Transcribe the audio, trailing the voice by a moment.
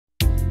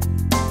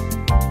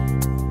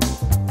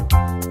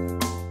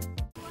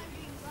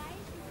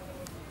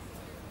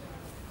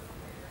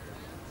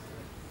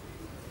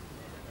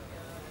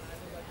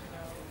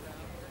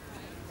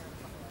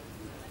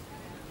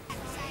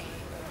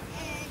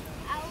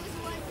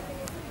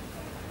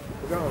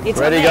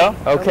Ready to go?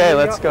 Okay,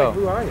 let's go.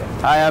 Who are you?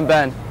 Hi, I'm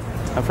Ben.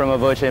 I'm from a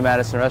Voce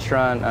Madison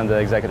restaurant. I'm the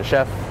executive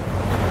chef.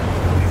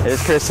 It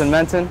is Kristen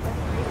Menton.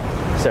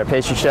 He's our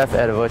pastry chef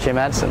at Voce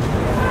Madison.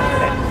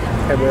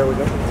 And where are we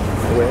going?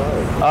 Where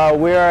are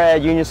we? We are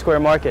at Union Square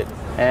Market,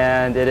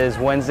 and it is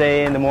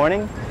Wednesday in the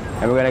morning,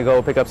 and we're going to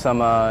go pick up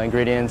some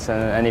ingredients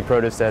and any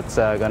produce that's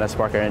going to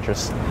spark our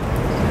interest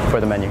for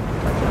the menu.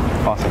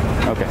 Awesome.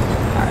 Okay.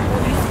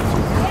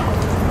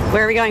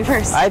 Where are we going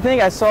first? I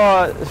think I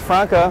saw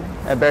Franca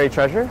at Berry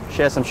Treasure.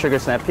 She has some sugar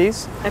snap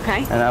peas.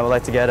 Okay. And I would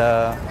like to get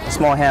a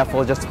small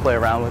handful just to play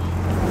around with.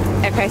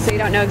 Okay, so you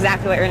don't know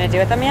exactly what you're going to do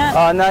with them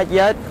yet? Not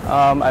yet.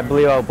 I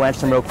believe I'll blanch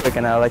them real quick,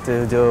 and I'd like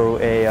to do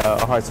a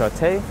hard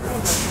saute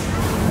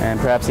and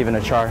perhaps even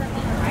a char.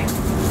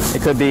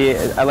 It could be,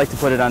 I'd like to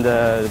put it on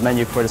the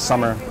menu for the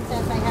summer.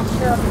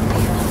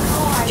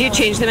 Do you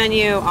change the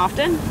menu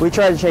often? We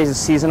try to change it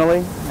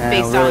seasonally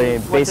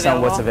and based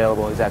on what's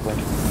available, exactly.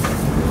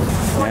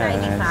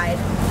 $4.95.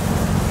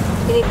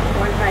 You need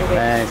one fried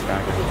Thanks,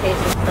 Franca.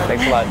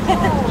 Thanks a lot.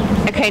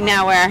 Okay,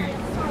 now where?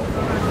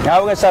 Now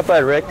we're going to stop by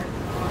Rick.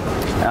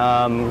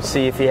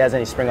 See if he has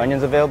any spring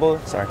onions available.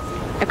 Sorry.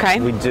 Okay.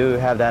 We do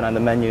have that on the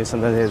menu.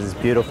 Sometimes he has these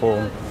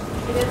beautiful,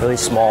 really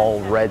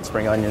small red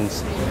spring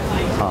onions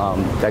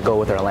that go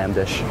with our lamb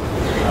dish.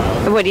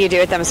 What do you do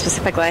with them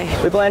specifically?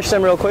 We blanch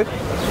them real quick,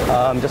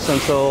 just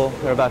until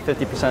they're about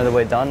 50% of the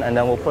way done, and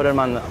then we'll put them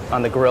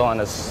on the grill on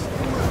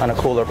a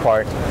cooler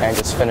part and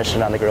just finish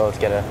it on the grill to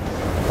get a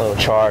little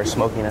char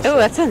smokiness. Oh,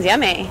 that sounds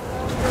yummy.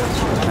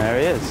 There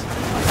he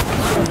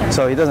is.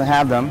 So he doesn't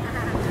have them,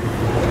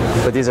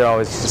 but these are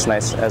always just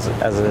nice as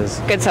it is.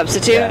 Good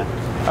substitute? Yeah.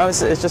 Oh, it's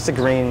just a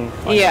green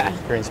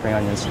green spring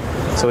onions.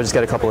 So we'll just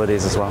get a couple of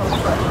these as well.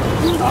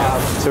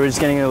 So we're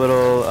just getting a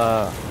little,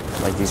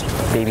 like these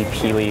baby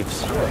pea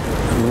leaves,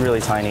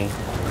 really tiny.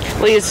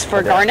 We'll use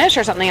for garnish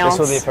or something else?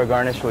 This will be for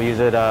garnish. We'll use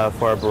it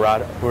for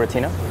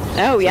buratina.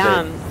 Oh,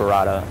 yum.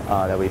 Burrata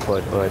that we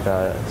put with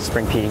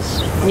spring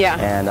peas. Yeah.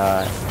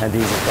 And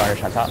these is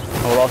garnish on top.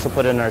 And we'll also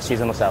put it in our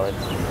seasonal salad.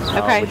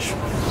 Okay. Which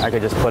I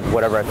could just put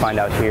whatever I find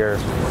out here.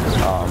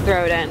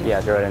 Throw it in. Yeah,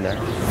 throw it in there.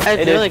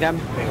 It's really good.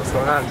 Hey, what's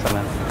going on?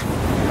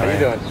 How you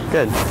doing?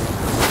 Good.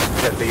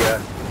 Got the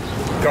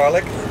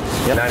garlic.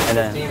 Yep. 9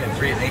 at 15 and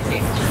 3 at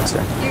 18.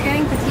 Sure. You're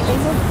getting petite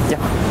basil?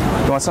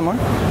 Yeah. You want some more?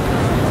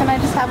 Can I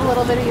just have a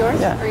little bit of yours?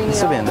 Yeah. Or you need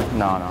This will be in all? there.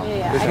 No.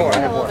 Yeah, There's I more. just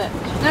I need a have little more.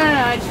 bit. No,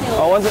 I just need a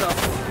little Oh, one's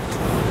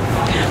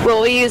enough.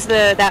 Will we use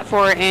that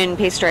for in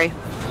pastry?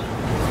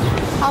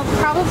 I'll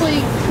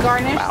probably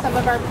garnish some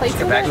of our plates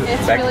with it.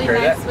 It's really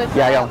nice with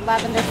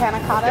lavender panna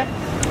cotta.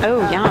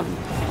 Oh, yum.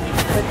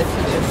 With the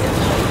peaches.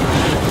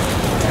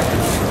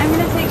 I'm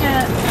going to take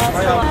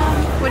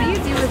what do you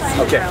do with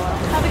Spigarello?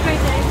 Have a great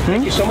day.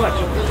 Thank you so much.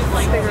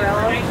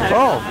 Spigarello?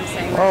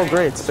 Oh,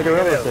 great.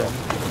 Spigarello's here.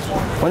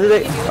 When did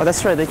they? Oh,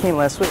 that's right. They came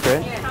last week,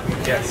 right?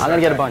 Yes. I'm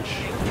gonna get a bunch.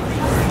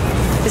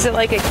 Is it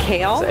like a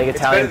kale? It's like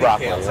Italian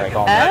broccoli. Kale. It's Like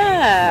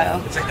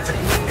Oh.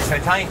 It's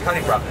an Italian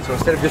cutting broccoli. So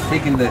instead of just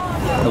taking the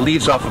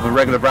leaves off of a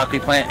regular broccoli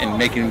plant and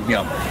making,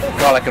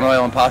 garlic and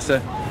oil and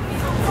pasta,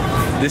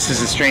 this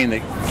is a strain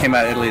that came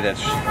out of Italy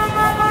that's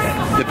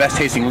the best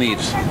tasting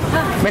leaves.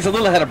 I mean, it's a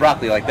little head of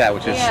broccoli like that,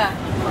 which is,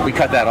 we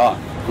cut that off.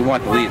 We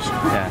want the leaves.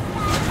 Yeah.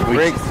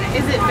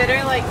 Is it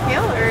bitter like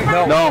kale or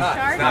No,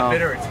 it's not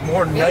bitter. It's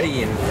more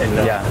nutty and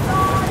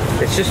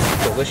it's just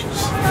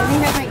delicious. I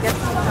think I might get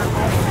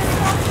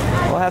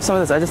some. We'll have some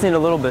of this. I just need a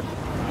little bit.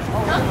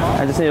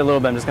 I'm just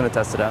going to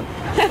test it out.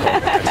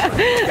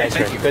 Thanks,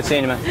 Rick. Good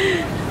seeing you, man.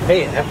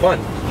 Hey, have fun.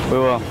 We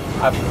will.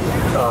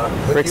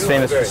 Rick's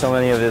famous for so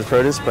many of his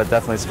produce, but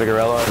definitely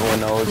Spigarello. Everyone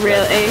knows.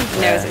 Really?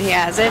 Knows that he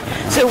has it.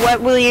 So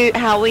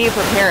how will you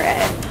prepare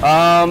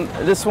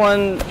it? This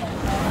one,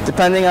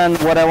 depending on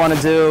what I want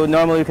to do,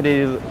 normally we could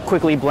either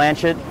quickly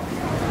blanch it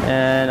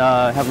and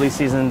heavily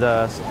seasoned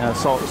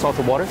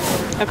salted water.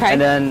 Okay.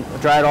 And then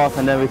dry it off,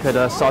 and then we could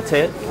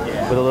saute it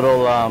with a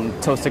little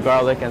toasted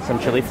garlic and some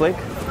chili flake.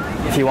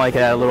 If you want, you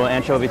can add a little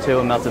anchovy too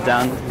and melt it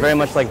down. Very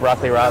much like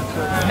broccoli rabe.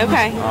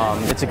 Okay.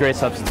 It's a great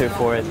substitute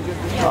for it.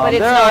 But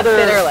it's not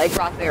bitter like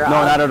broccoli rabe.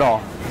 No, not at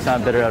all. It's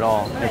not bitter at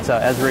all. It's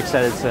as Rick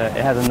said,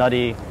 it has a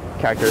nutty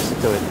characteristic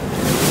to it.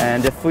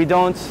 And if we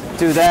don't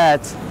do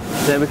that,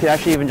 then we could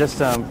actually even just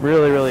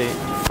really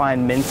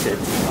fine mince it,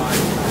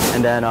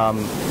 and then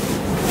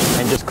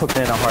and just cook it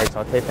in a hard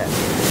saute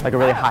pan, like a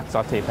really hot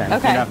saute pan.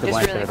 Okay. You don't have to Just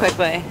blanch really it.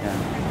 quickly.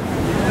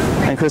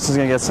 Yeah. And Kristen's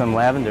gonna get some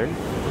lavender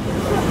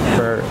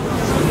for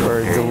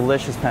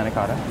delicious panna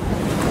cotta.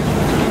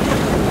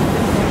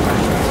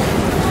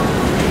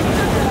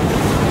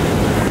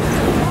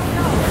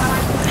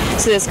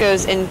 So this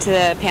goes into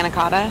the panna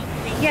cotta?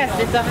 Yes,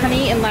 it's a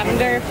honey and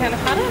lavender panna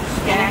cotta,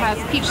 and it has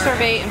peach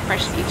sorbet and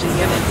fresh peaches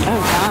in it. Oh,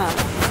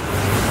 wow.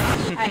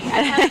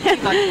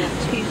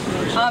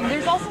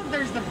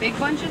 There's the big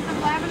bunches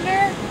of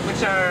lavender,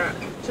 which are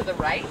to the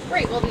right.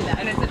 Great, we'll do that.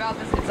 And it's about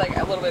this. It's like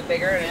a little bit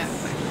bigger and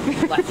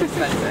it's less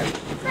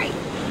expensive. Great.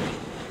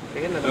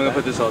 I'm gonna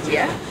put this all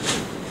together. Yeah.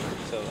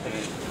 So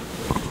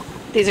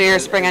These are your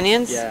spring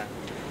onions? Yeah.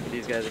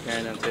 These guys are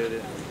carrying them too.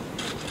 They're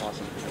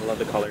awesome. I love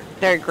the color.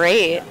 They're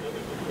great.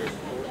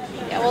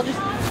 Yeah, we'll just.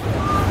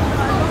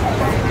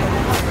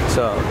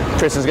 So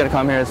Tristan's gonna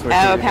come here so we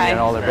can get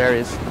all the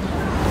berries.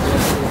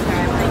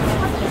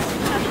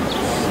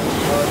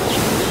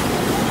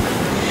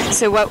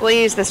 So what will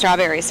you use the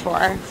strawberries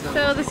for?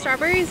 So the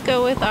strawberries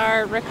go with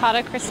our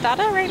ricotta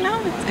crostata right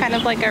now. It's kind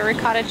of like a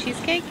ricotta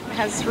cheesecake. It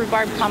has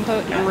rhubarb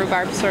compote and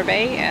rhubarb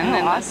sorbet, and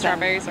then the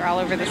strawberries are all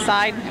over the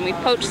side. And we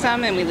poach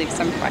some and we leave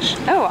some fresh.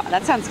 Oh,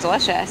 that sounds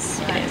delicious.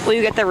 It is. Will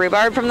you get the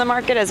rhubarb from the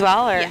market as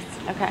well, or? Yes.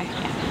 Okay.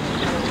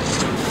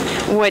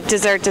 What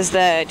dessert do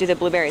the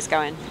blueberries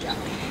go in?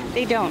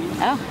 They don't.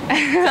 Oh,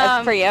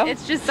 that's for you.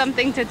 It's just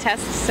something to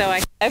test, so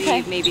I can see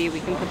if maybe we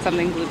can put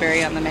something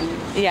blueberry on the menu.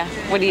 Yeah.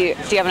 Do you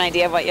have an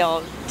idea of what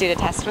you'll do to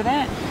test with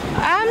it?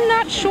 I'm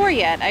not sure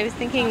yet. I was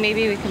thinking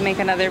maybe we could make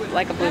another,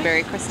 like a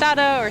blueberry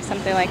crostata or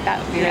something like that.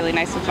 Would be really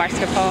nice with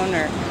mascarpone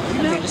or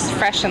something just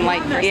fresh and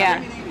light for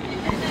summer.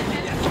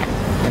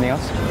 Anything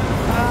else?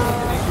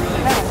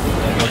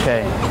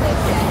 Okay. I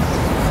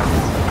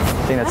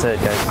think that's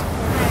it, guys.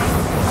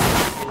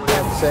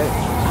 That's it.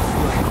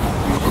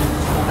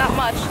 Not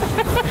much.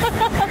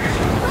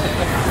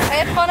 I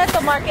had fun at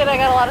the market. I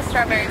got a lot of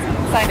strawberries. I'm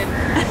excited.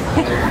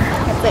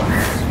 That's it.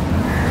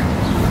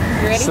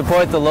 You ready?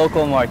 Support the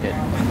local market.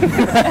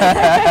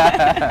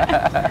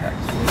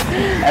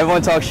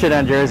 Everyone talks shit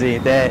on Jersey.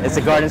 It's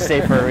a garden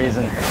state for a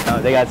reason.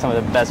 They got some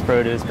of the best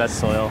produce, best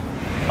soil.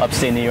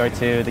 Upstate New York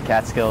too, the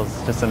Catskills,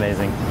 just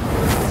amazing.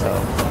 So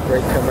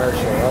great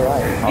commercial. All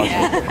right.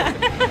 Awesome.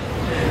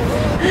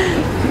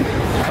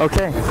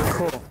 Okay,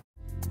 cool.